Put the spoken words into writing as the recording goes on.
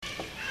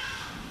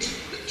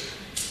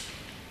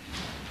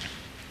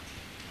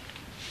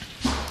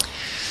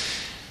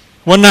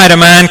One night a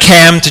man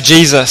came to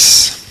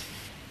Jesus.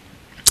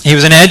 He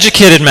was an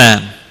educated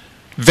man,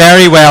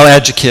 very well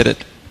educated.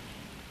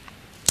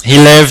 He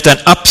lived an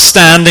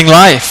upstanding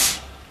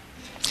life,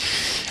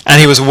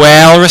 and he was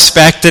well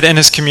respected in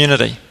his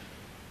community.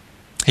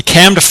 He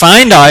came to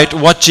find out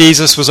what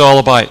Jesus was all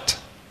about.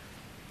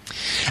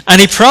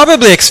 And he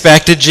probably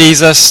expected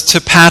Jesus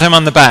to pat him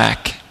on the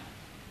back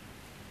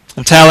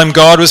and tell him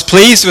God was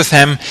pleased with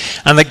him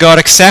and that God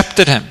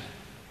accepted him.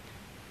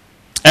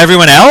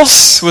 Everyone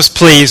else was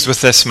pleased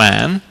with this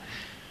man.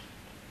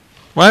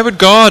 Why would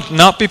God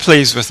not be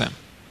pleased with him?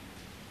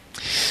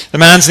 The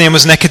man's name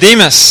was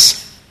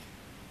Nicodemus,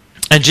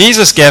 and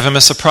Jesus gave him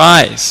a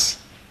surprise.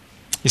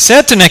 He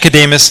said to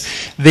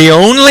Nicodemus, the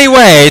only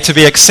way to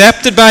be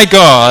accepted by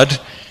God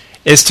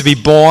is to be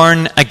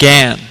born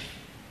again.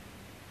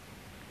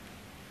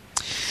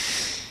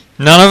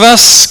 None of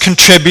us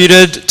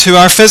contributed to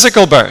our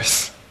physical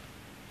birth.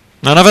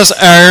 None of us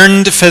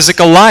earned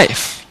physical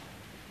life.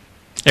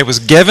 It was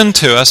given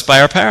to us by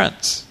our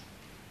parents.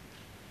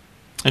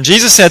 And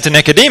Jesus said to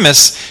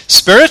Nicodemus,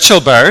 spiritual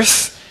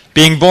birth,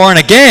 being born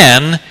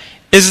again,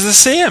 is the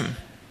same.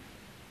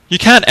 You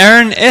can't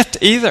earn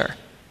it either.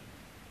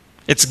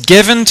 It's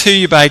given to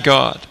you by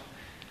God.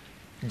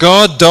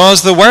 God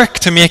does the work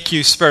to make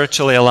you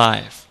spiritually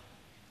alive.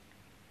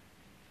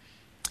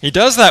 He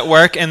does that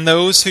work in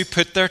those who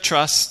put their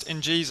trust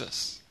in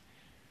Jesus.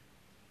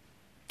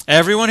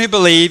 Everyone who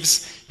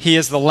believes he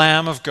is the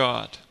Lamb of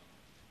God,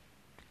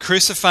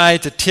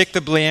 crucified to take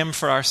the blame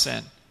for our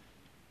sin.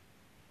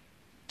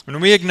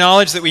 When we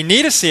acknowledge that we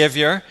need a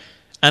Savior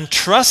and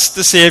trust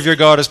the Savior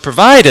God has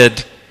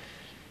provided,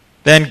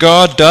 then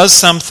God does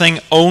something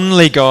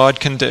only God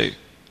can do.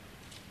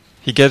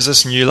 He gives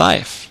us new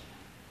life.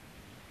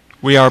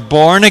 We are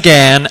born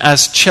again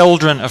as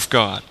children of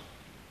God,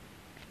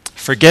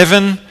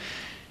 forgiven,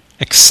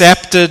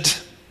 accepted,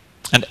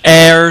 and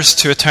heirs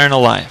to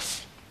eternal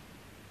life.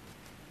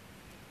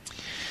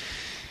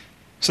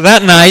 So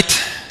that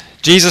night,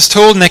 Jesus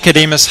told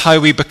Nicodemus how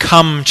we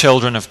become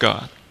children of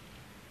God.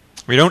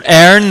 We don't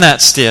earn that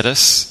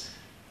status.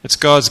 It's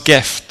God's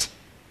gift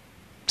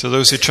to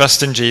those who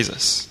trust in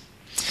Jesus.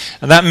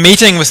 And that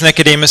meeting with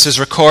Nicodemus is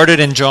recorded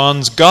in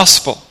John's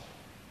Gospel.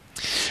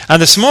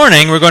 And this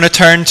morning we're going to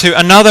turn to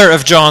another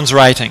of John's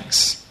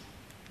writings,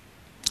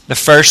 the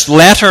first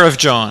letter of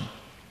John.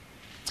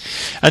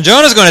 And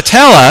John is going to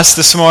tell us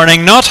this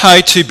morning not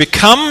how to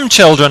become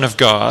children of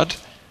God,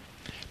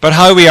 but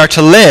how we are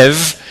to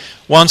live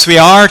once we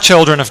are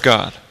children of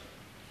God.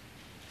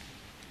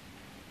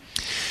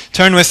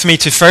 Turn with me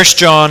to 1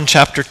 John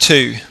chapter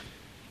 2.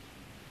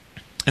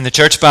 In the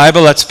Church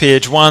Bible, that's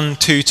page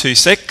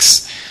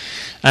 1226,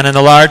 and in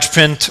the large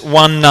print,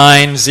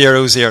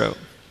 1900.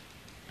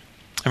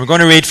 And we're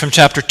going to read from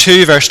chapter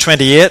 2, verse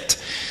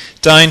 28,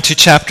 down to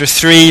chapter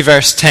 3,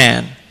 verse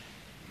 10.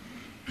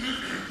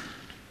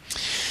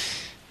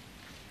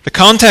 The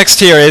context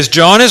here is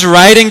John is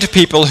writing to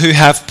people who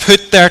have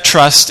put their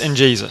trust in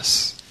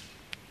Jesus.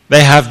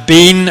 They have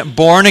been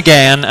born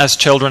again as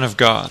children of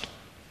God.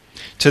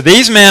 To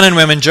these men and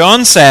women,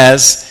 John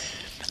says,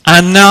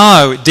 and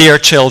now, dear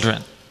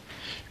children,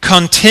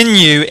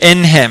 continue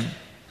in him,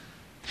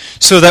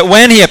 so that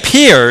when he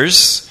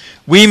appears,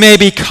 we may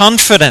be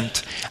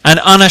confident and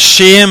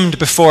unashamed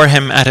before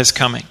him at his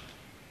coming.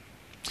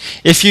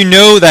 If you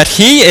know that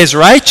he is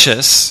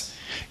righteous,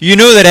 you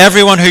know that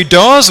everyone who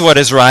does what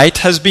is right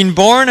has been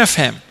born of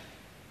him.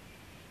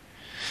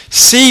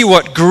 See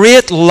what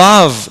great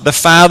love the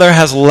Father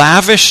has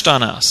lavished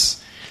on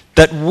us,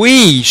 that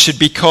we should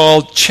be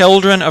called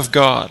children of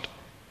God.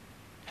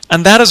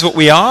 And that is what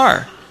we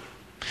are.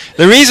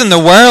 The reason the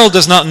world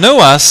does not know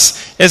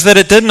us is that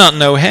it did not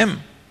know him.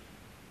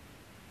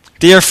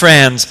 Dear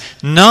friends,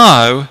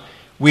 now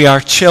we are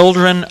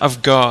children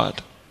of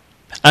God,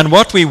 and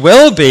what we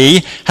will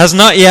be has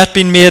not yet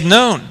been made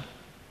known.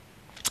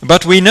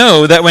 But we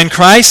know that when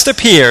Christ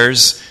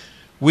appears,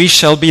 we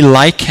shall be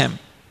like him,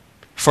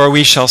 for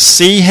we shall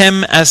see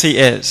him as he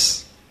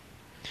is.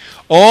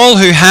 All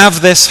who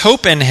have this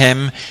hope in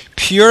him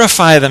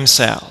purify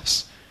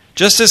themselves,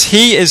 just as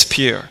he is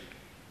pure.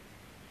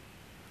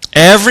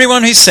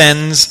 Everyone who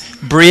sins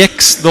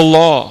breaks the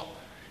law.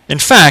 In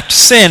fact,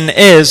 sin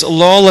is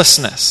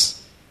lawlessness.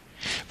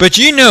 But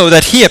you know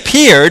that he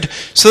appeared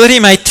so that he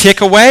might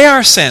take away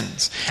our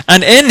sins,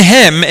 and in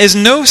him is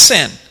no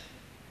sin.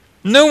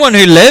 No one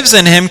who lives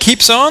in him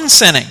keeps on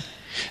sinning.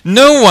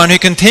 No one who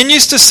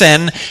continues to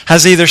sin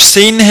has either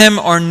seen him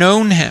or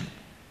known him.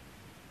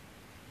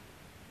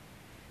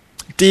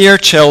 Dear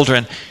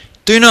children,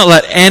 do not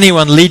let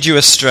anyone lead you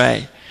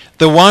astray.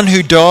 The one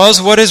who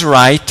does what is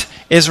right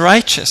is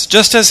righteous,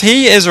 just as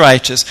he is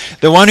righteous.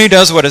 The one who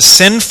does what is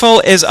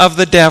sinful is of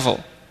the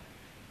devil,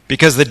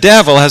 because the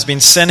devil has been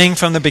sinning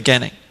from the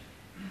beginning.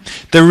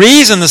 The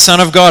reason the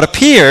Son of God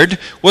appeared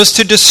was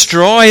to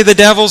destroy the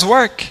devil's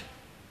work.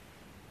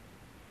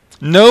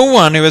 No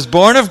one who is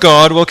born of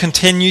God will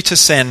continue to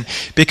sin,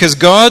 because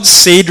God's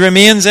seed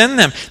remains in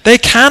them. They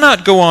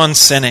cannot go on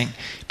sinning,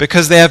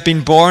 because they have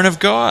been born of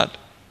God.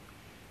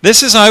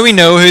 This is how we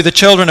know who the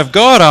children of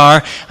God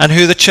are and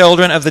who the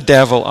children of the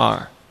devil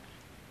are.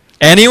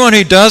 Anyone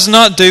who does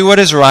not do what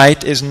is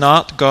right is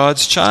not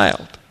God's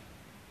child,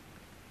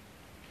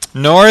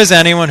 nor is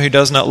anyone who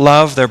does not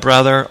love their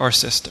brother or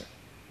sister.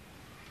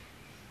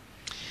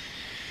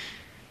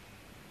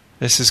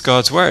 This is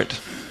God's word.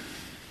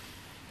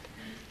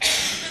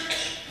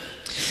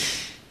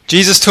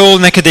 Jesus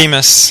told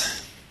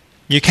Nicodemus,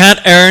 you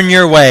can't earn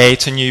your way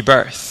to new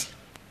birth.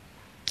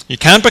 You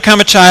can't become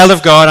a child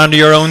of God under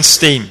your own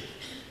steam.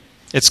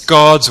 It's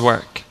God's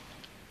work.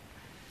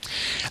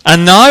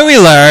 And now we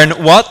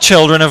learn what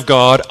children of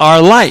God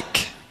are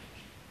like.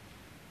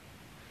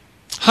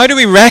 How do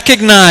we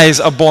recognize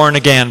a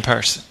born-again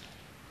person?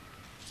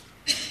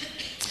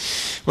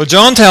 Well,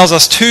 John tells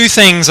us two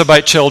things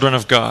about children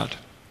of God.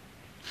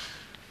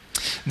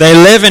 They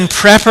live in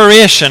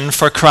preparation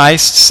for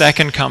Christ's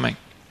second coming.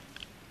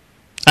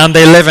 And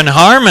they live in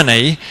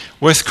harmony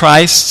with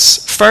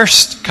Christ's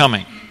first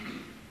coming.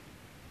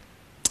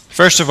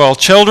 First of all,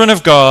 children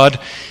of God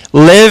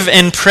live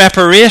in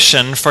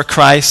preparation for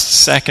Christ's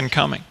second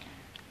coming.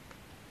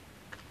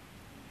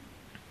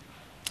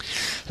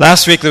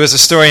 Last week there was a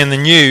story in the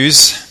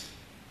news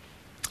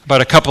about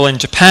a couple in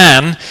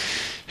Japan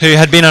who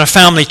had been on a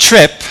family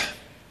trip,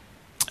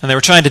 and they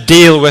were trying to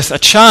deal with a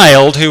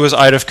child who was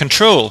out of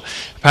control.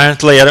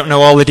 Apparently, I don't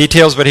know all the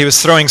details, but he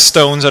was throwing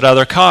stones at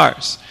other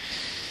cars.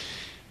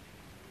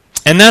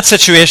 In that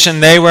situation,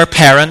 they were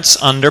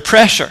parents under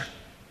pressure.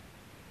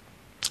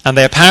 And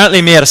they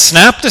apparently made a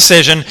snap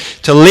decision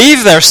to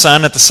leave their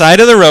son at the side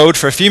of the road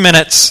for a few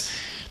minutes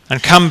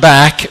and come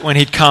back when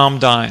he'd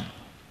calmed down.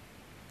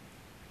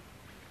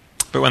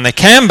 But when they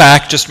came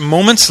back, just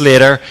moments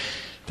later,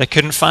 they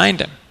couldn't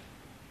find him.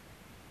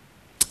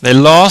 They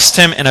lost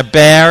him in a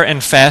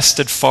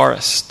bear-infested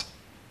forest.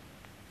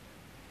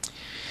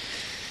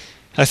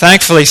 Now,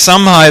 thankfully,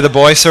 somehow the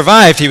boy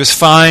survived. He was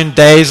found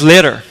days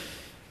later.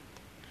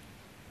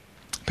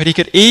 But he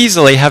could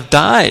easily have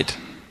died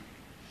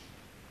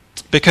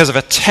because of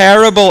a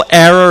terrible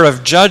error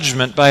of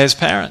judgment by his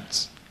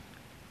parents.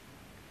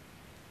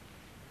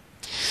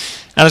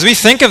 And as we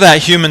think of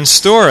that human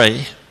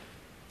story,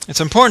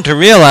 it's important to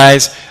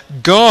realize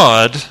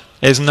God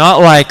is not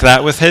like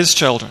that with his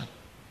children.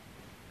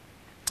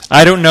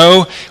 I don't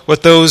know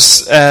what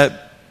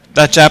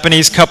that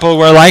Japanese couple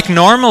were like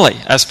normally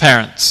as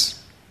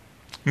parents.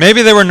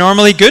 Maybe they were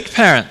normally good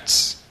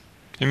parents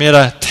who made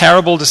a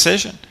terrible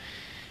decision.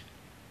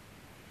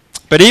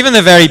 But even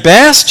the very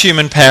best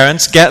human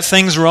parents get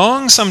things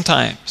wrong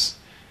sometimes.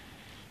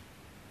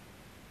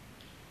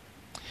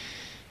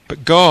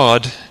 But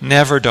God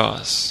never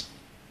does.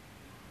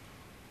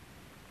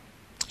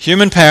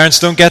 Human parents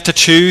don't get to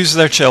choose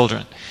their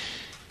children,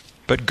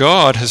 but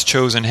God has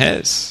chosen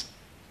his,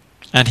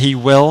 and he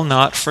will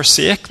not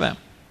forsake them.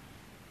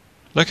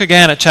 Look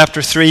again at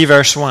chapter 3,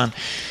 verse 1.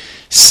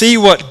 See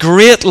what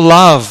great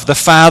love the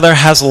Father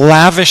has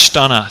lavished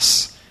on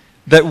us,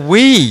 that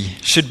we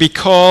should be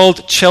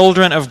called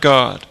children of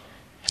God.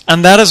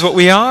 And that is what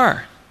we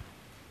are.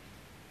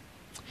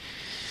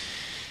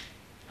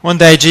 One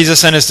day,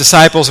 Jesus and his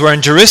disciples were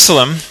in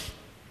Jerusalem,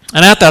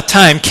 and at that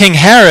time, King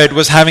Herod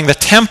was having the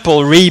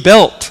temple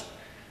rebuilt.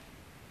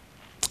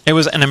 It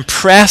was an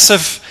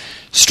impressive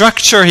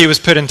structure he was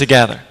putting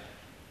together.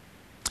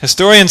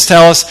 Historians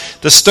tell us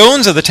the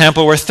stones of the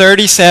temple were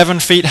 37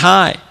 feet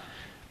high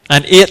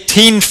and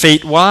 18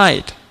 feet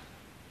wide.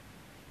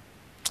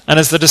 And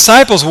as the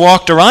disciples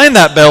walked around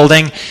that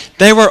building,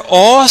 they were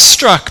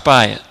awestruck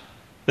by it.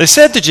 They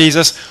said to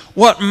Jesus,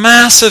 "What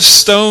massive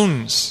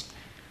stones!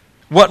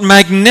 What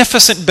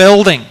magnificent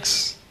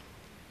buildings!"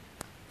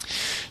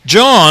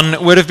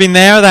 John would have been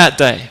there that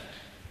day.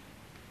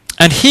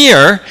 And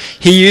here,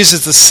 he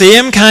uses the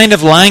same kind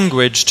of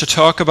language to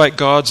talk about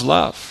God's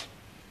love.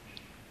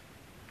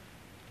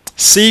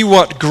 See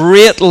what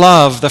great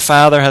love the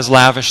Father has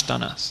lavished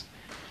on us.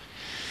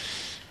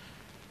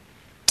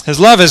 His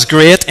love is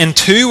great in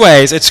two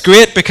ways. It's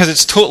great because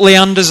it's totally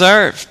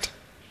undeserved.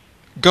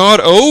 God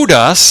owed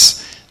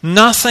us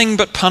nothing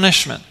but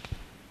punishment.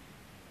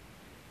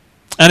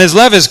 And his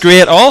love is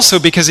great also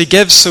because he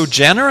gives so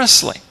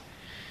generously.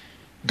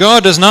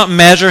 God does not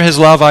measure his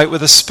love out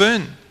with a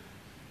spoon.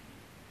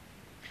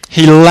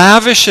 He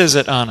lavishes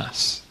it on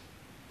us.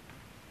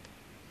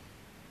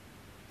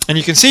 And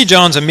you can see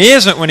John's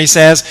amazement when he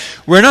says,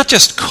 we're not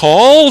just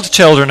called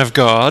children of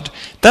God,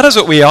 that is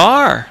what we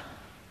are.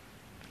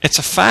 It's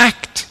a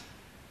fact.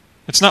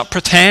 It's not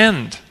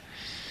pretend.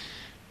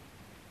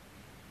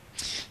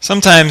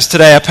 Sometimes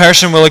today a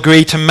person will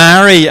agree to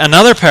marry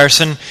another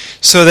person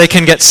so they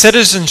can get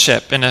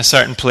citizenship in a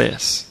certain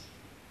place.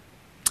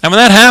 And when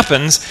that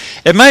happens,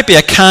 it might be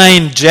a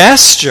kind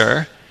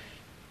gesture,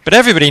 but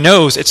everybody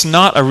knows it's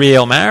not a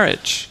real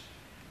marriage.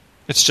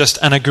 It's just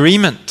an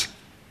agreement.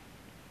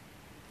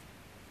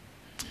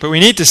 But we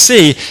need to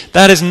see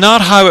that is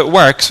not how it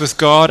works with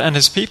God and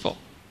his people.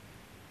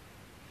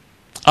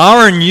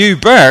 Our new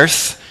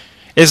birth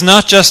is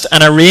not just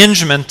an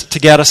arrangement to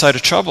get us out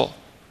of trouble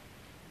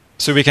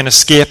so we can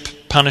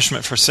escape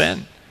punishment for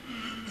sin.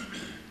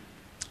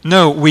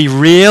 No, we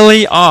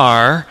really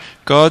are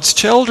God's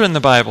children, the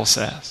Bible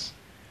says.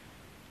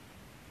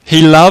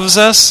 He loves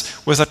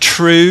us with a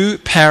true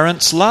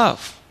parent's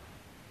love.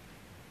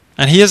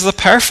 And he is the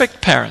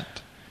perfect parent.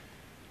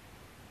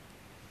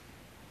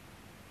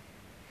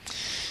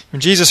 When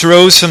Jesus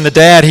rose from the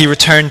dead, he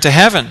returned to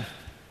heaven.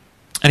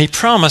 And he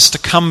promised to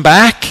come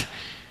back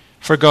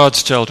for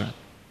God's children.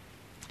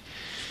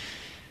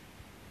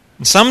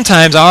 And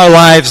sometimes our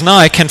lives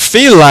now can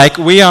feel like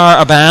we are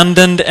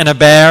abandoned in a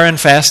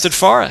bear-infested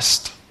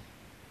forest.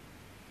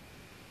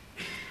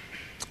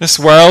 This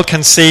world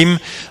can seem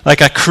like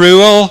a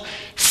cruel,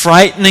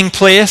 frightening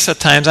place at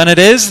times, and it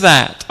is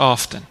that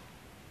often.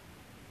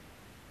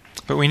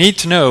 But we need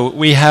to know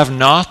we have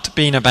not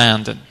been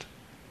abandoned.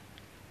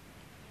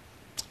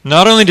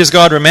 Not only does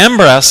God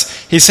remember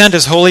us, he sent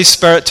his Holy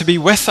Spirit to be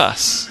with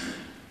us.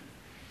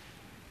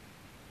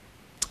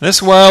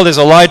 This world is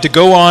allowed to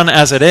go on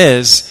as it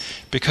is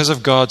because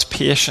of God's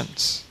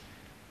patience.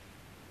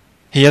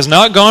 He has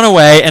not gone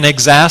away in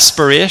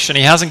exasperation.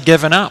 He hasn't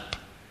given up.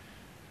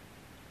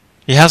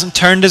 He hasn't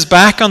turned his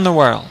back on the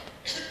world.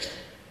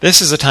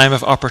 This is a time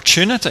of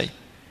opportunity.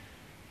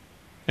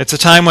 It's a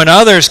time when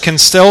others can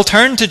still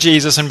turn to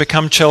Jesus and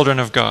become children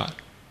of God.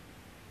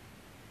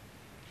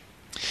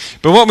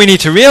 But what we need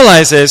to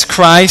realize is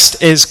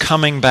Christ is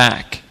coming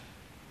back.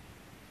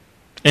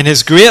 In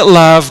his great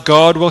love,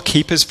 God will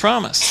keep his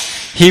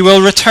promise. He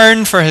will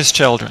return for his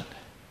children.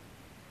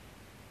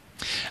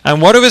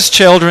 And what do his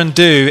children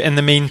do in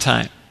the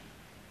meantime?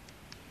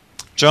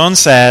 John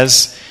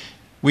says,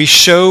 we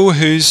show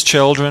whose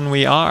children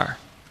we are.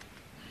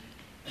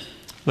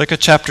 Look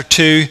at chapter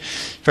 2,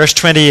 verse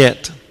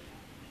 28.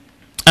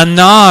 And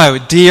now,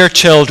 dear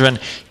children,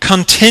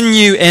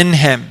 continue in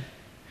him,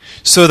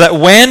 so that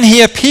when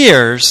he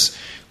appears,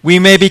 we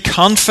may be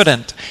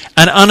confident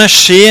and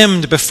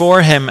unashamed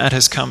before him at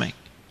his coming.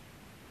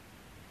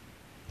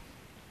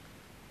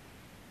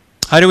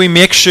 How do we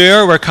make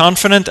sure we're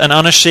confident and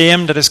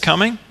unashamed at his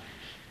coming?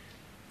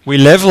 We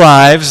live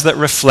lives that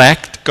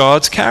reflect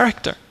God's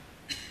character.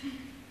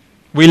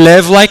 We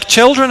live like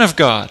children of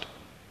God.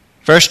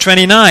 Verse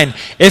 29,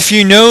 if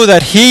you know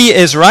that he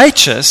is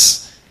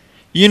righteous,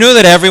 you know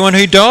that everyone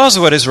who does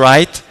what is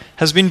right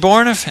has been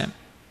born of him.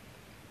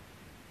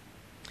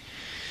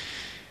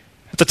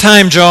 At the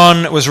time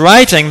John was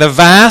writing, the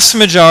vast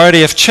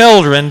majority of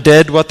children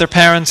did what their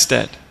parents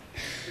did.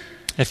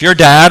 If your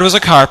dad was a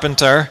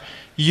carpenter,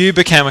 you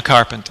became a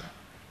carpenter.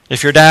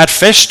 If your dad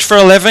fished for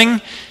a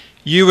living,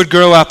 you would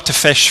grow up to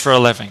fish for a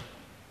living.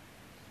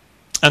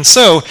 And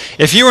so,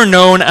 if you were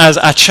known as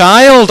a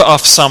child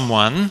of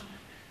someone,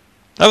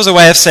 that was a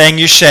way of saying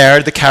you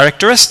shared the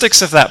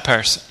characteristics of that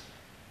person.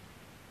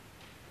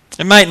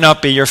 It might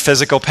not be your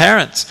physical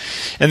parents.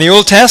 In the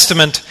Old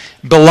Testament,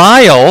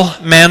 Belial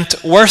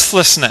meant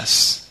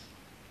worthlessness.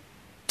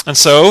 And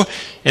so,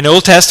 in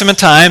Old Testament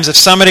times, if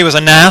somebody was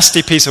a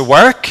nasty piece of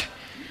work,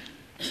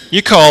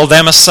 you called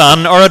them a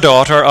son or a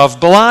daughter of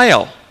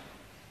Belial,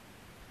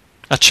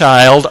 a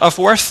child of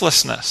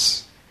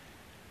worthlessness.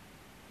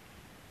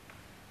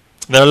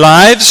 Their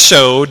lives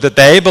showed that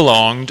they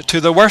belonged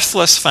to the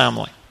worthless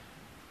family.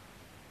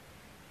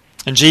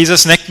 And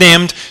Jesus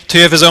nicknamed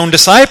two of his own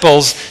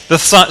disciples the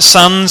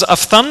sons of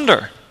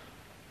thunder.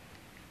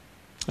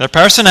 Their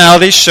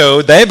personalities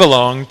showed they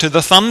belonged to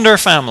the thunder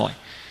family.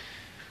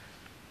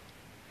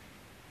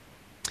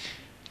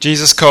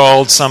 Jesus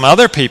called some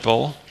other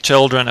people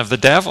children of the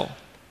devil.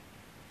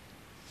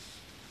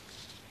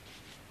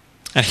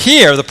 And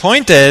here the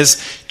point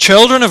is,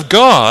 children of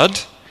God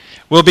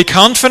will be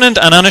confident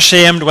and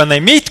unashamed when they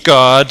meet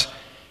God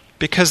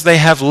because they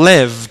have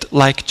lived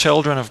like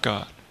children of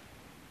God.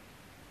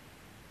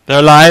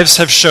 Their lives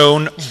have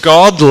shown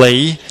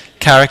godly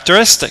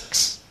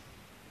characteristics.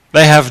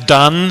 They have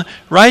done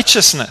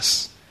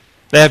righteousness.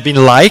 They have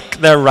been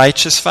like their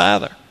righteous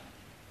Father.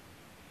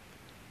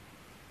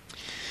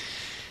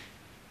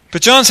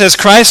 But John says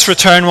Christ's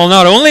return will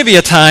not only be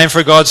a time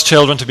for God's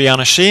children to be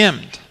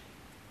unashamed.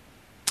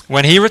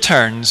 When he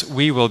returns,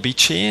 we will be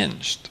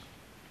changed.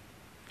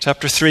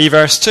 Chapter 3,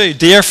 verse 2.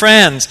 Dear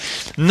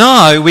friends,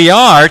 now we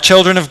are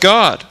children of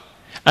God,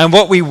 and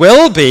what we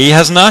will be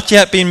has not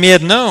yet been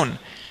made known.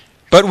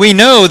 But we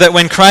know that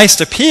when Christ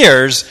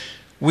appears,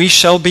 we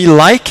shall be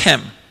like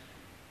him,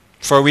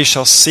 for we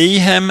shall see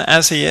him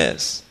as he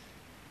is.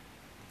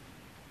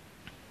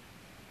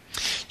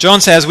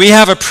 John says we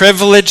have a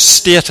privileged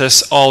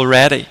status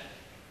already.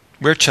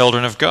 We're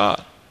children of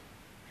God.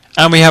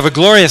 And we have a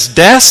glorious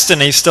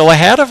destiny still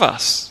ahead of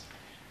us.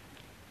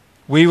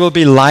 We will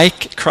be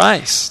like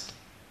Christ.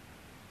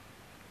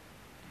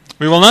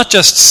 We will not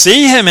just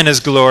see him in his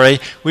glory,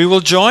 we will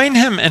join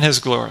him in his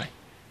glory.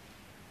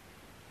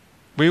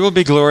 We will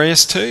be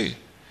glorious too.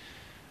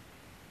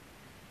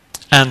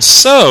 And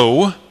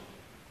so,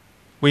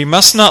 we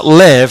must not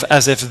live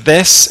as if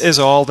this is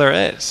all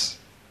there is.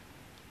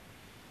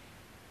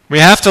 We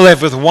have to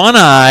live with one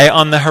eye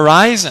on the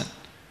horizon.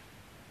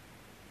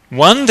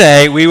 One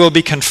day we will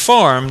be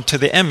conformed to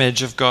the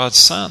image of God's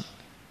Son.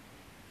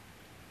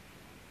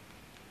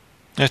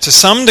 Now, to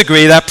some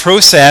degree, that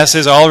process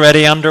is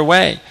already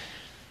underway.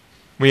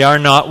 We are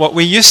not what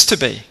we used to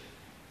be.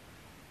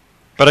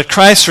 But at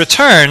Christ's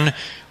return,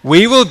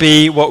 we will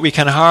be what we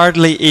can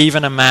hardly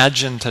even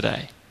imagine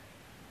today.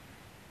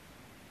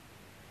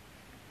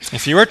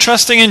 If you are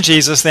trusting in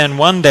Jesus, then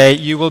one day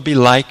you will be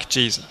like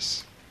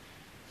Jesus.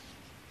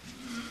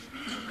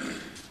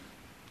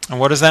 And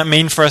what does that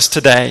mean for us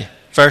today?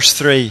 Verse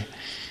 3.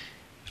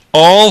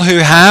 All who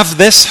have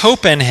this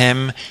hope in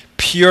him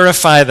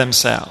purify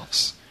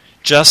themselves,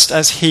 just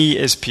as he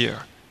is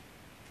pure.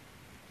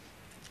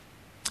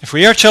 If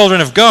we are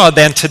children of God,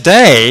 then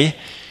today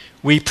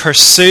we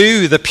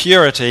pursue the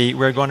purity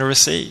we're going to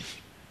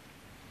receive.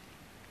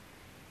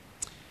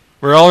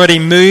 We're already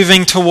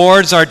moving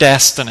towards our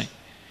destiny.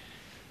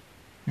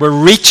 We're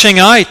reaching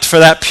out for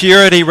that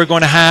purity we're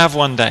going to have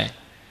one day.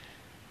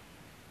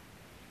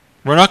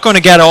 We're not going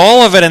to get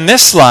all of it in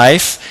this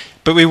life,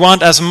 but we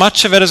want as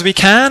much of it as we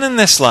can in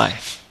this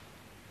life.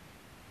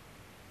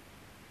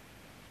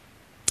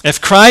 If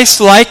Christ's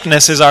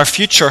likeness is our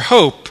future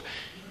hope,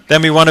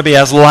 then we want to be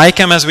as like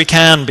him as we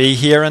can be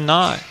here and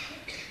now.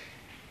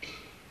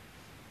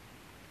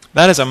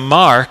 That is a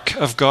mark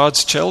of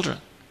God's children.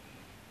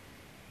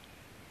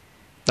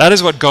 That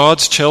is what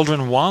God's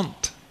children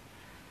want.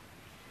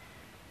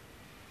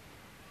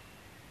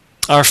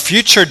 Our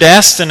future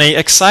destiny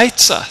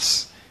excites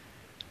us.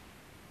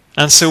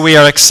 And so we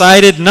are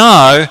excited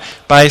now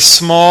by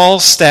small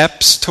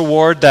steps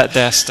toward that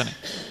destiny.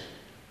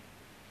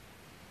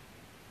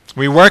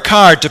 We work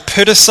hard to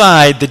put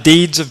aside the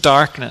deeds of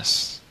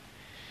darkness.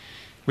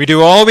 We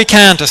do all we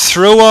can to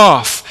throw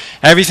off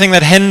everything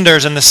that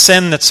hinders and the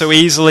sin that so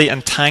easily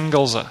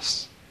entangles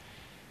us.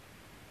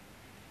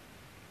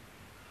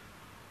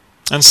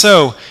 And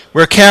so,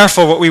 we're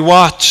careful what we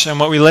watch and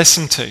what we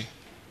listen to,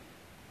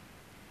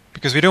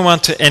 because we don't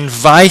want to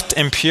invite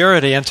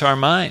impurity into our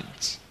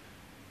minds.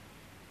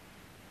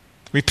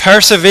 We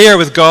persevere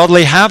with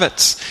godly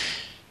habits,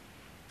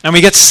 and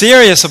we get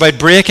serious about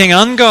breaking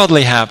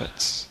ungodly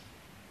habits.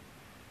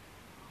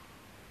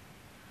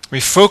 We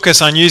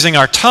focus on using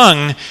our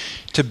tongue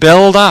to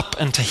build up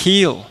and to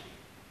heal,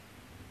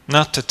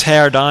 not to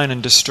tear down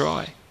and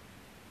destroy.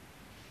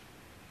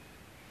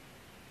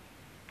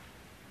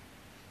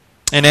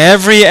 In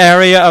every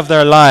area of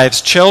their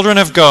lives, children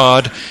of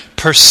God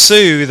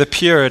pursue the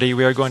purity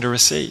we are going to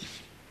receive.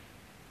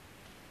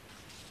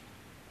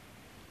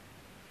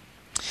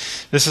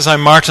 This is how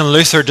Martin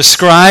Luther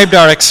described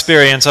our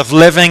experience of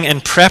living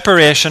in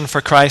preparation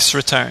for Christ's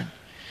return.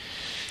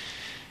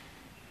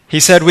 He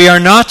said, "We are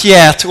not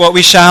yet what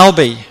we shall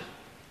be,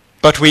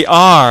 but we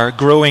are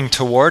growing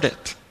toward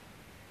it.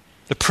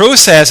 The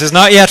process is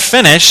not yet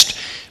finished,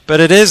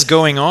 but it is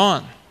going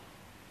on.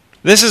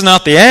 This is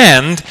not the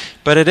end,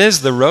 but it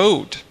is the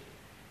road.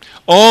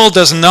 All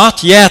does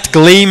not yet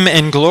gleam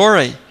in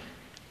glory,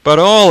 but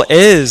all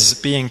is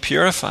being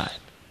purified."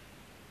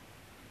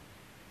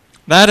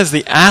 That is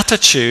the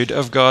attitude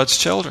of God's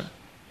children.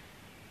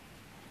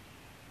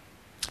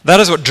 That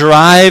is what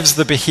drives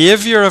the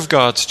behavior of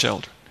God's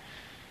children.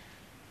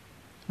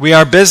 We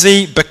are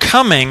busy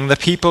becoming the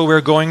people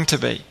we're going to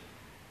be.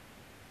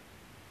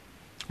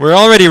 We're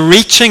already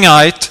reaching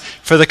out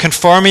for the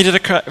conformity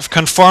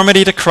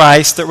to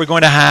Christ that we're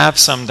going to have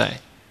someday.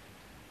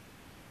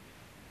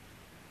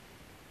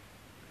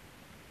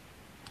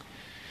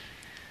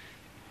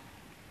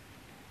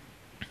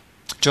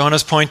 John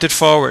has pointed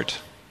forward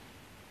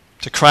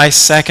to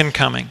Christ's second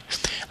coming.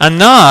 And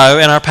now,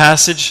 in our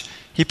passage,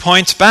 he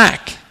points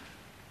back.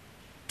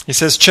 He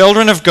says,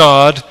 children of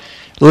God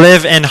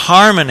live in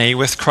harmony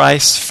with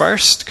Christ's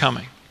first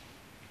coming.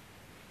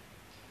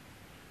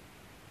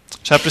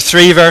 Chapter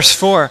 3, verse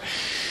 4.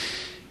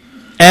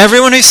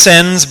 Everyone who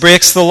sins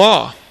breaks the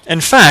law.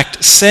 In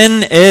fact,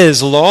 sin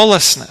is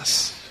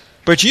lawlessness.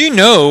 But you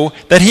know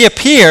that he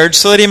appeared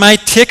so that he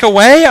might take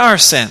away our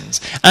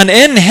sins, and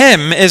in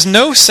him is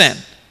no sin.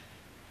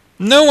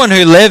 No one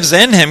who lives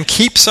in him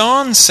keeps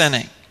on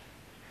sinning.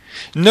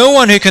 No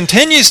one who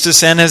continues to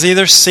sin has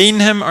either seen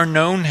him or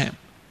known him.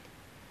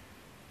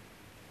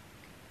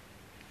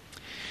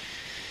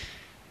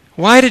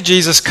 Why did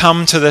Jesus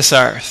come to this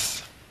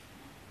earth?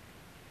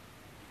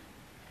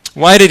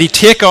 Why did he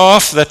take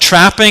off the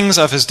trappings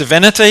of his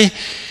divinity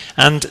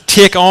and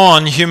take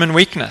on human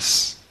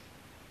weakness?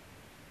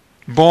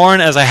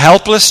 Born as a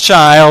helpless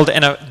child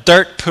in a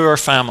dirt-poor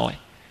family.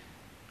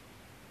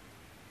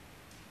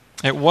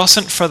 It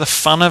wasn't for the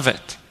fun of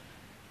it.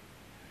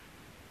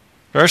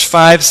 Verse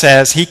 5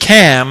 says, he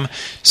came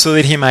so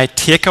that he might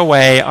take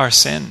away our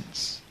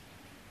sins.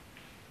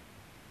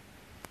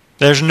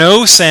 There's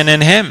no sin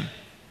in him.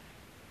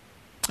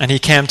 And he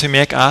came to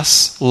make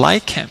us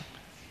like him.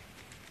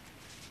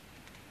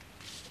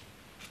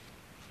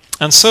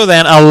 And so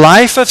then, a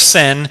life of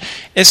sin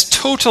is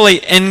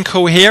totally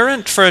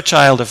incoherent for a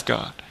child of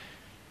God.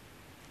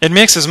 It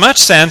makes as much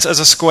sense as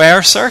a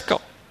square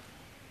circle.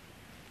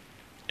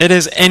 It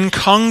is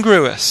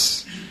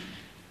incongruous.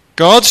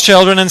 God's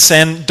children and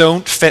sin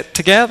don't fit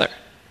together.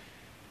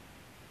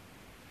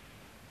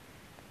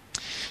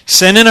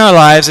 Sin in our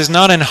lives is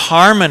not in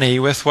harmony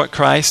with what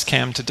Christ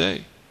came to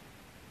do.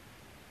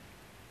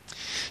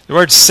 The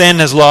word sin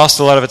has lost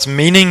a lot of its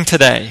meaning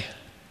today.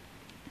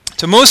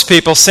 To most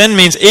people, sin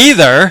means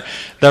either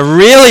the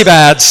really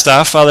bad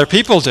stuff other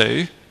people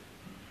do,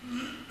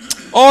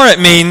 or it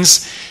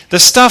means the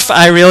stuff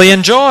I really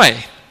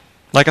enjoy,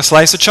 like a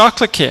slice of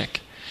chocolate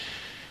cake.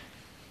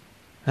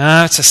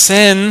 It's a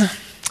sin.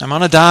 I'm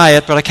on a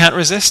diet, but I can't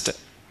resist it.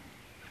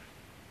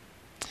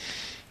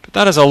 But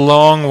that is a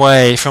long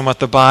way from what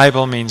the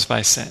Bible means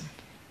by sin.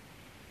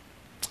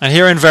 And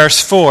here in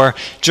verse 4,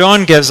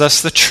 John gives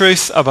us the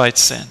truth about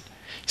sin.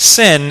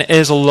 Sin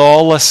is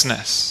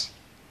lawlessness.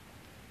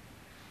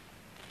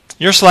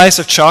 Your slice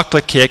of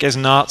chocolate cake is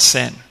not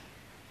sin.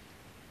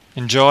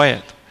 Enjoy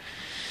it.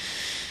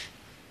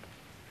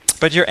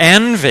 But your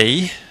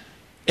envy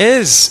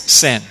is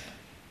sin.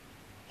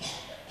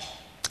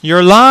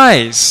 Your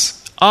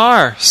lies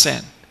are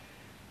sin.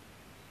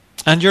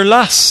 And your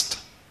lust,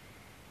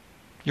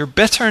 your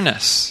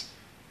bitterness,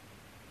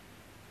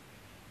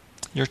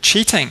 your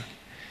cheating,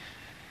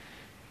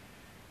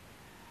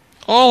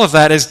 all of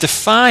that is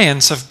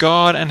defiance of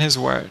God and His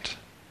Word.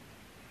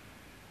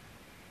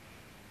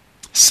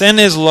 Sin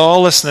is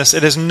lawlessness.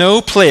 It has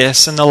no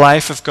place in the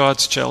life of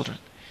God's children.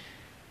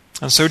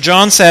 And so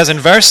John says in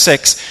verse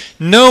 6,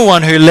 no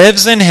one who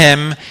lives in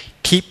Him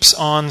keeps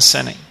on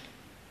sinning.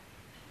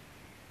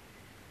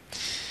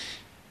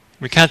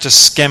 We can't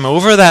just skim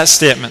over that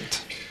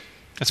statement.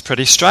 It's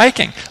pretty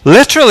striking.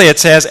 Literally it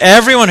says,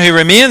 everyone who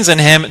remains in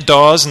Him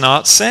does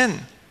not sin.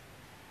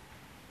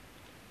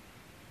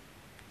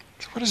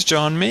 So what does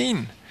John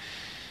mean?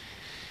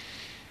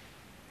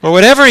 Well,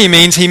 whatever he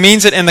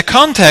means it in the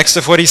context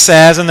of what he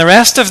says in the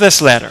rest of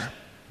this letter.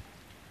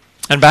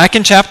 And back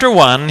in chapter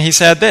 1, he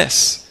said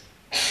this: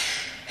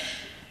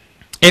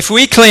 if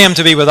we claim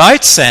to be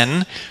without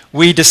sin,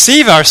 we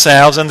deceive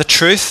ourselves and the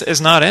truth is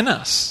not in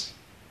us.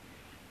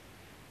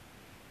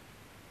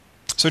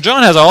 So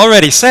John has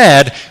already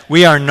said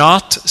we are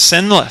not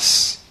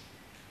sinless.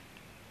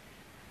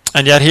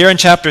 And yet here in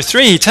chapter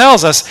 3, he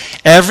tells us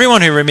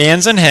everyone who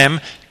remains in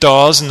Him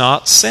does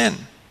not sin.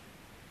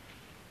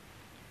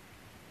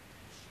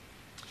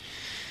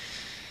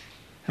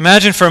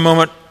 Imagine for a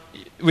moment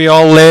we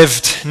all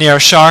lived near a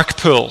shark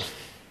pool.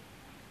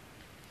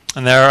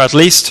 And there are at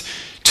least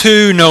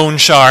 2 known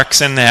sharks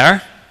in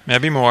there,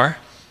 maybe more.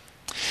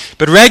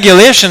 But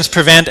regulations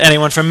prevent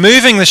anyone from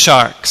moving the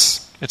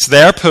sharks. It's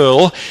their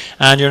pool,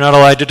 and you're not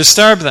allowed to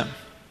disturb them.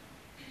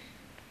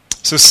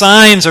 So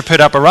signs are put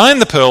up around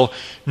the pool: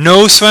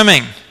 no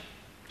swimming,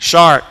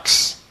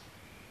 sharks.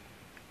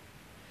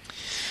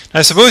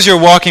 Now suppose you're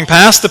walking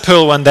past the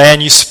pool one day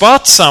and you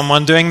spot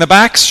someone doing the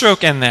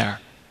backstroke in there.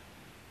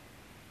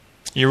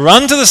 You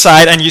run to the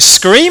side and you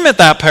scream at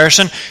that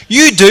person,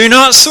 "You do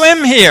not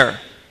swim here."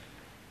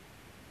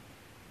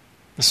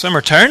 The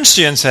swimmer turns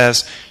to you and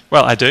says,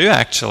 "Well, I do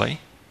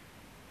actually.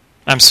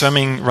 I'm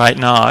swimming right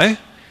now.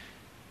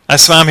 I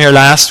swam here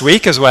last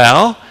week as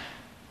well."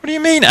 "What do you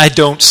mean I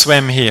don't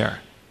swim here?"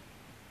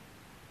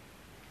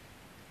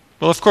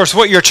 Well, of course,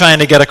 what you're trying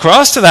to get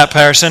across to that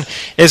person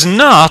is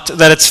not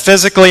that it's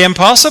physically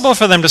impossible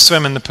for them to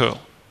swim in the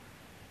pool.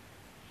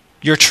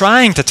 You're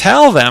trying to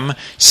tell them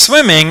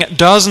swimming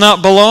does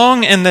not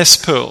belong in this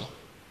pool.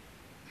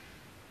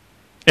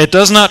 It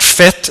does not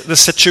fit the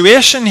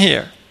situation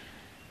here.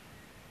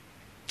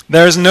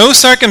 There is no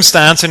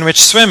circumstance in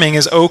which swimming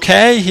is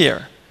okay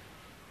here.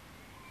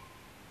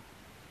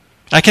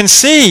 I can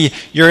see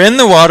you're in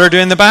the water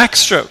doing the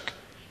backstroke,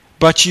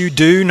 but you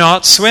do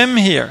not swim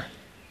here.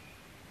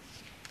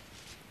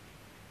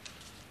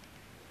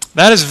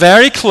 That is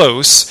very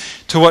close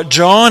to what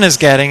John is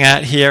getting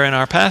at here in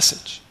our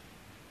passage.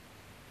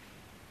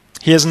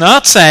 He is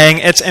not saying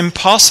it's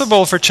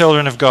impossible for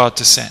children of God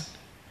to sin.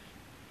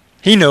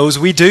 He knows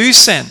we do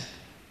sin.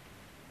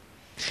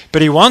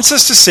 But he wants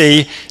us to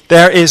see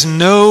there is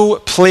no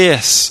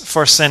place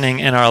for sinning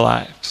in our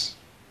lives.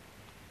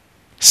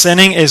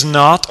 Sinning is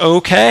not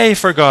okay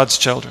for God's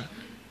children.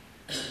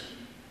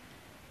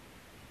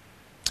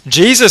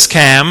 Jesus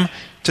came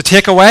to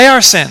take away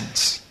our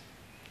sins,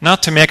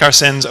 not to make our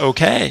sins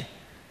okay.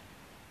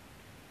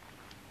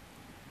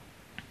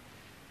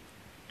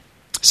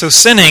 So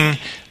sinning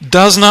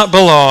does not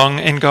belong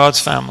in God's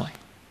family.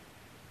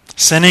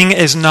 Sinning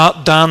is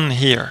not done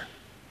here.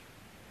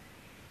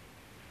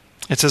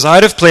 It's as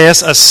out of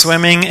place as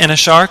swimming in a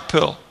shark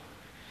pool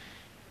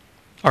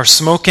or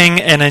smoking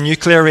in a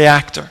nuclear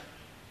reactor.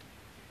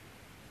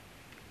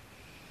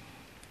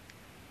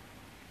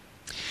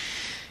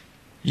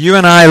 You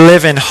and I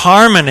live in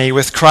harmony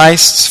with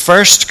Christ's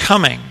first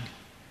coming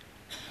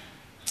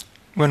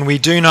when we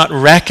do not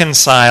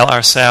reconcile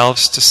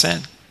ourselves to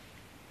sin.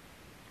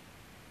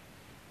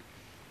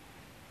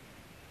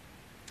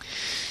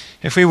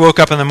 If we woke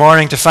up in the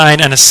morning to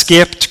find an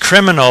escaped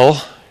criminal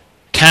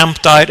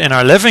camped out in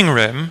our living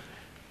room,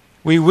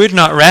 we would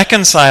not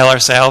reconcile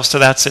ourselves to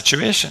that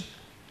situation.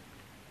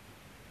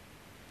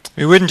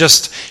 We wouldn't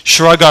just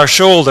shrug our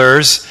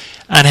shoulders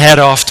and head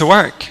off to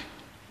work.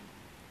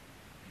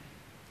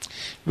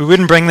 We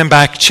wouldn't bring them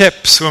back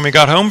chips when we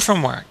got home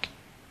from work.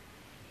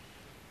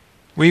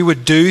 We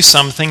would do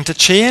something to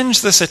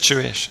change the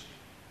situation.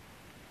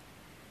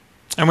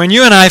 And when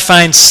you and I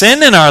find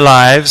sin in our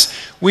lives,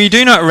 we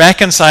do not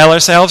reconcile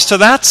ourselves to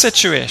that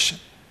situation.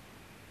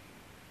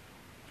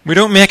 We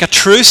don't make a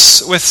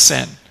truce with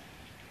sin.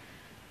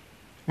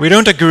 We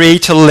don't agree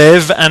to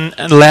live and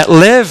let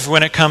live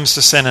when it comes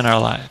to sin in our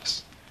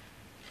lives.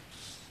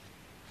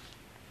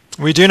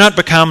 We do not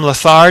become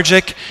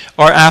lethargic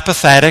or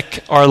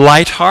apathetic or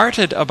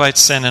light-hearted about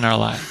sin in our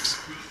lives.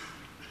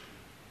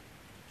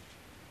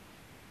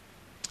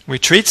 We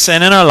treat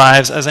sin in our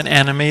lives as an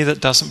enemy that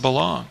doesn't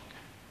belong.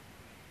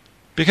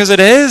 Because it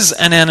is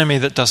an enemy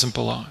that doesn't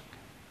belong.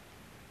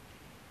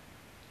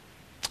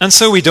 And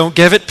so we don't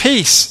give it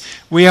peace.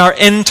 We are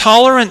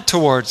intolerant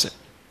towards it.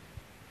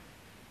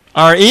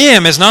 Our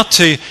aim is not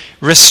to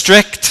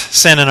restrict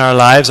sin in our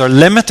lives or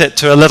limit it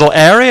to a little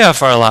area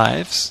of our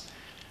lives.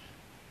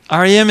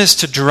 Our aim is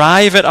to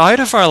drive it out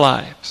of our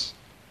lives.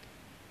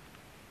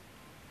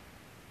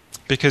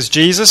 Because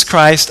Jesus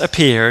Christ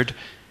appeared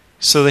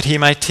so that he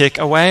might take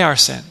away our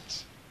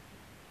sins.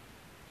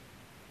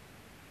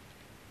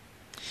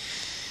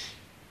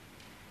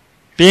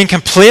 Being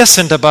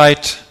complacent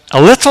about a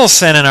little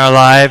sin in our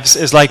lives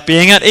is like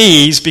being at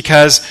ease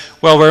because,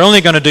 well, we're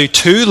only going to do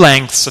 2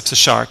 lengths of the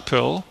shark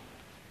pool.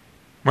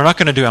 We're not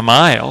going to do a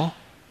mile.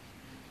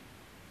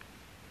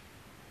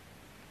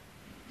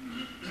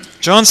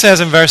 John says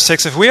in verse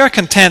 6, if we are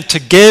content to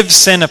give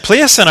sin a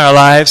place in our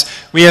lives,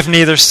 we have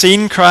neither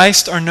seen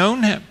Christ or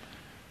known him.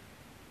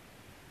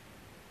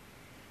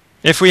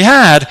 If we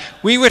had,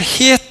 we would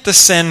hate the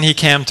sin he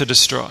came to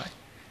destroy.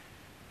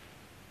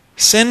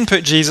 Sin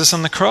put Jesus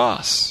on the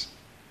cross.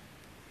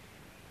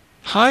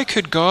 How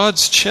could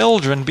God's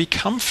children be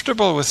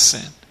comfortable with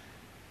sin?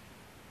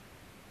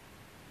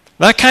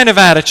 That kind of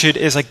attitude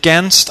is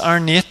against our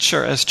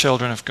nature as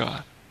children of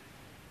God.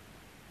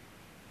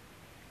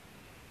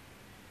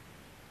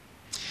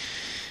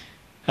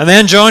 And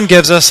then John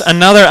gives us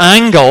another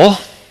angle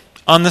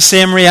on the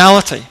same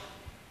reality.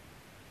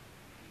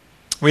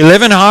 We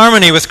live in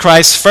harmony with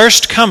Christ's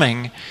first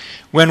coming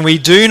when we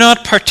do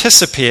not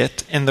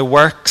participate in the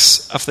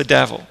works of the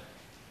devil.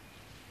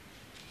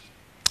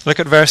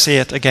 Look at verse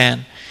 8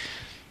 again.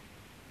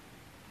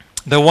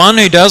 The one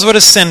who does what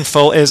is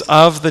sinful is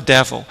of the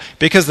devil,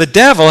 because the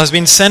devil has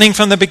been sinning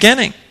from the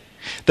beginning.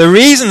 The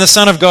reason the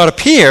Son of God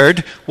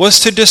appeared was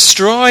to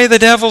destroy the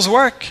devil's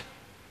work.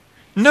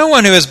 No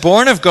one who is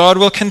born of God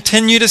will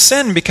continue to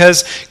sin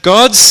because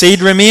God's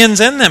seed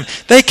remains in them.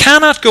 They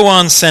cannot go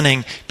on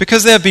sinning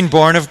because they have been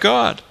born of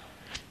God.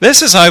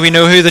 This is how we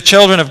know who the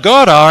children of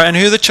God are and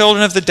who the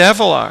children of the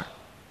devil are.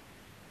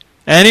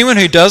 Anyone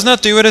who does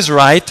not do what is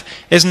right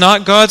is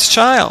not God's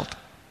child,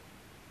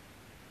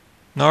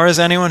 nor is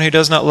anyone who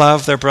does not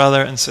love their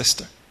brother and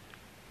sister.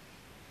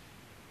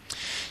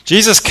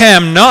 Jesus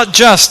came not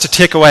just to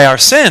take away our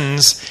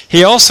sins,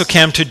 he also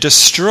came to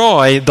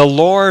destroy the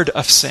Lord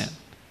of sin.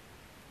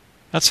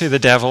 That's who the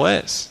devil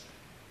is.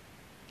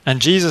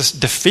 And Jesus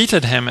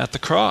defeated him at the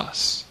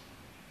cross.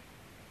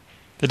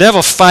 The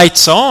devil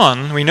fights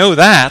on, we know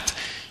that,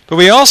 but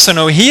we also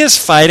know he is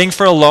fighting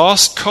for a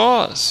lost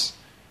cause.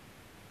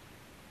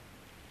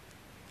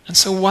 And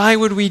so why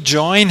would we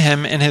join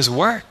him in his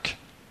work?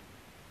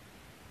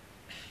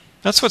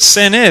 That's what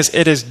sin is.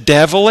 It is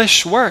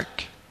devilish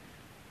work.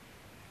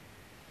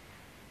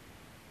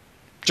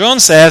 John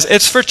says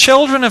it's for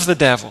children of the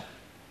devil.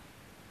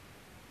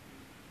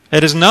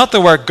 It is not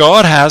the work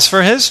God has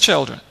for his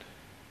children.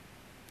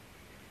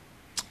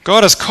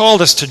 God has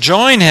called us to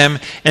join him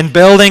in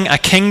building a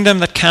kingdom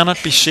that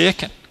cannot be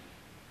shaken.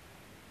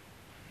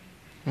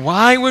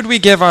 Why would we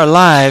give our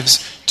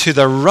lives to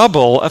the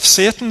rubble of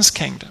Satan's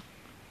kingdom?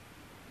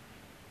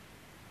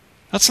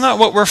 That's not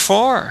what we're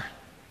for.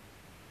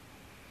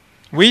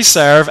 We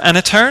serve an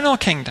eternal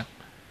kingdom.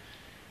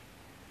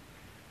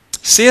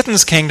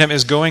 Satan's kingdom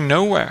is going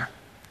nowhere.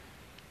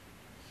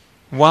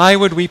 Why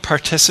would we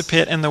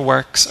participate in the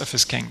works of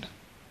his kingdom?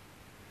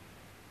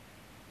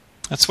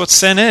 That's what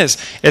sin is.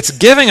 It's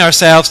giving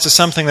ourselves to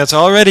something that's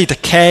already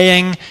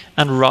decaying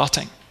and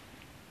rotting.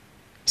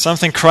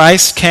 Something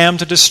Christ came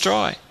to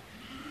destroy.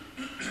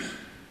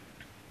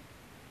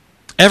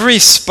 Every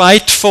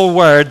spiteful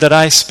word that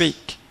I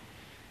speak,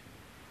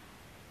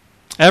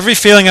 every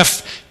feeling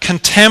of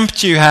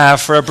contempt you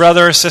have for a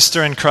brother or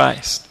sister in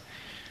Christ,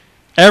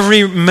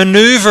 every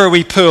maneuver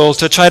we pull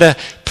to try to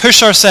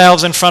push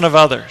ourselves in front of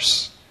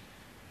others,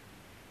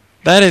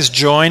 that is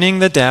joining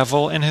the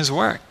devil in his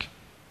work.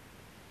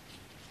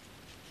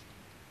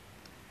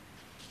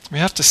 We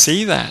have to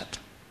see that.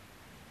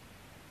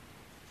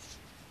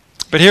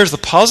 But here's the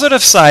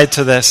positive side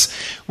to this.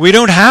 We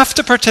don't have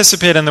to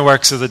participate in the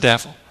works of the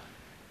devil.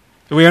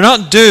 We are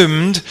not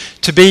doomed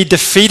to be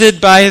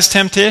defeated by his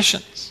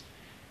temptations.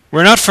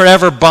 We're not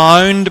forever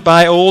bound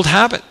by old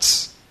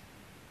habits.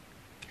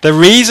 The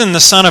reason the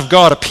Son of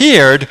God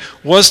appeared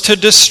was to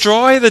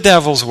destroy the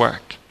devil's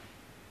work.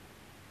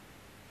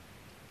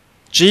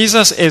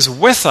 Jesus is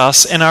with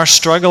us in our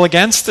struggle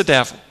against the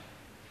devil.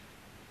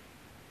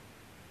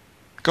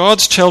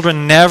 God's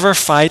children never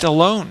fight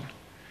alone.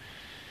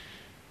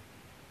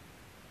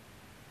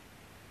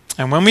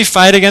 And when we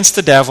fight against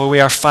the devil, we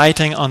are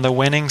fighting on the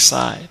winning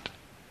side.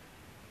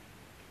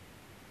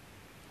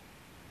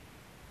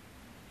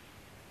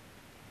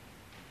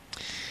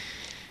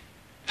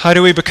 How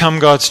do we become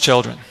God's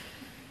children?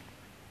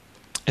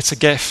 It's a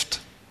gift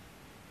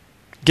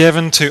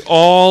given to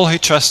all who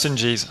trust in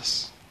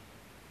Jesus.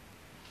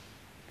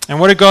 And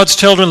what do God's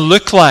children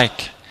look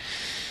like?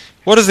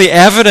 What is the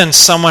evidence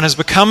someone has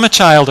become a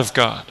child of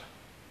God?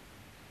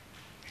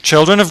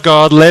 Children of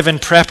God live in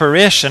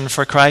preparation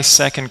for Christ's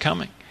second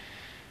coming.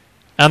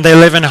 And they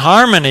live in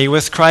harmony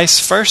with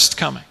Christ's first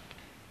coming.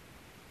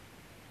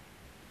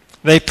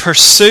 They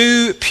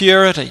pursue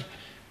purity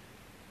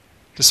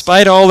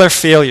despite all their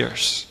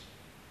failures.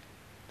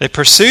 They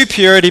pursue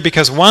purity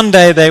because one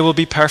day they will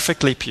be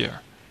perfectly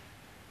pure.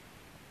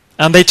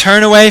 And they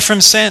turn away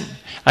from sin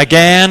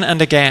again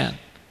and again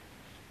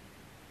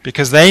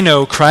because they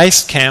know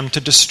Christ came to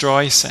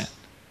destroy sin.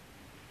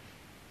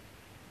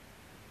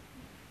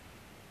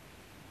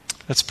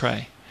 Let's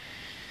pray.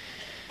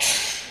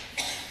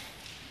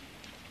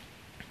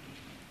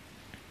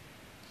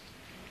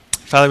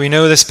 Father, we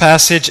know this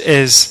passage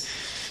is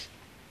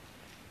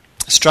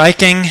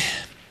striking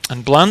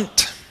and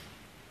blunt,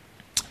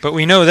 but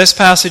we know this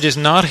passage is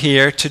not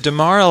here to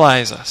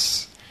demoralize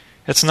us.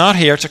 It's not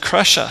here to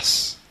crush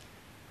us.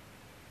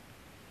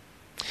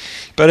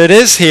 But it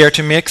is here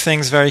to make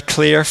things very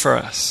clear for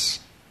us.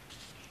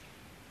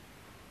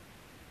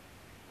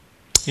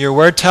 Your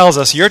word tells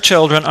us your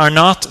children are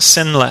not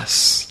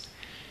sinless,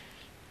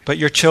 but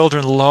your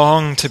children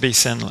long to be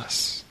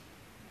sinless.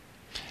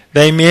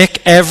 They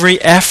make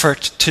every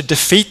effort to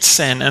defeat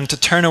sin and to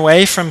turn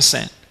away from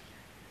sin.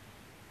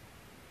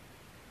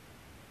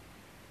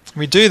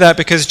 We do that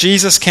because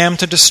Jesus came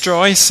to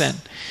destroy sin.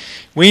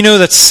 We know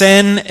that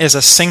sin is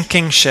a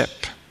sinking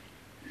ship.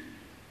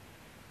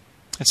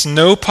 It's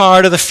no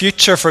part of the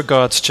future for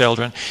God's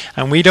children,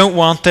 and we don't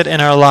want it in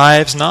our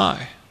lives now.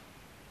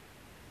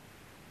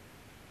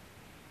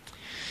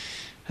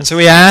 And so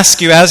we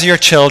ask you, as your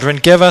children,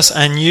 give us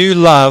a new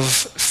love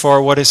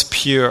for what is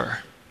pure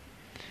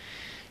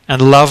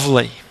and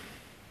lovely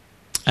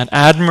and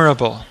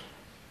admirable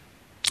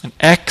and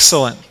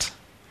excellent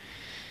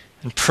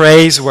and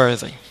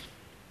praiseworthy.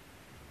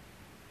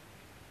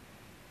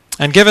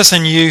 And give us a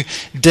new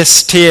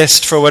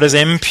distaste for what is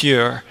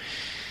impure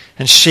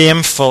and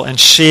shameful and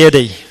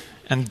shady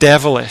and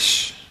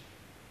devilish.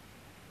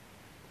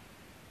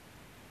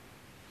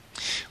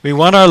 We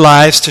want our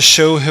lives to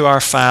show who our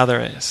Father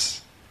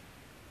is.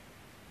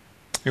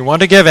 We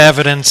want to give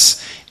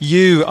evidence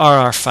you are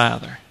our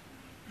Father.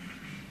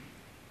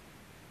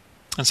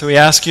 And so we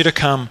ask you to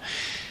come,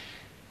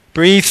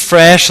 breathe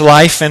fresh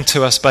life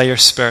into us by your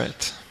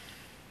Spirit.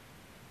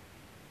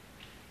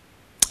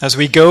 As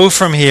we go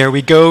from here,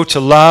 we go to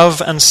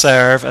love and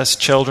serve as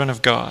children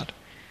of God.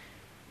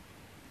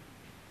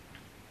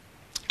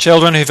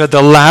 Children who've had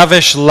the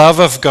lavish love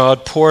of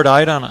God poured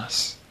out on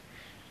us.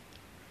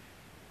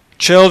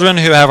 Children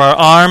who have our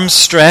arms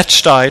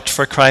stretched out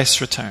for Christ's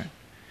return.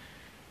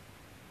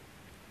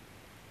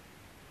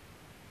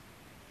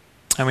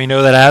 And we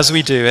know that as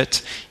we do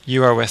it,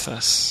 you are with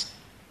us.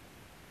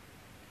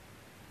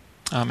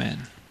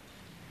 Amen.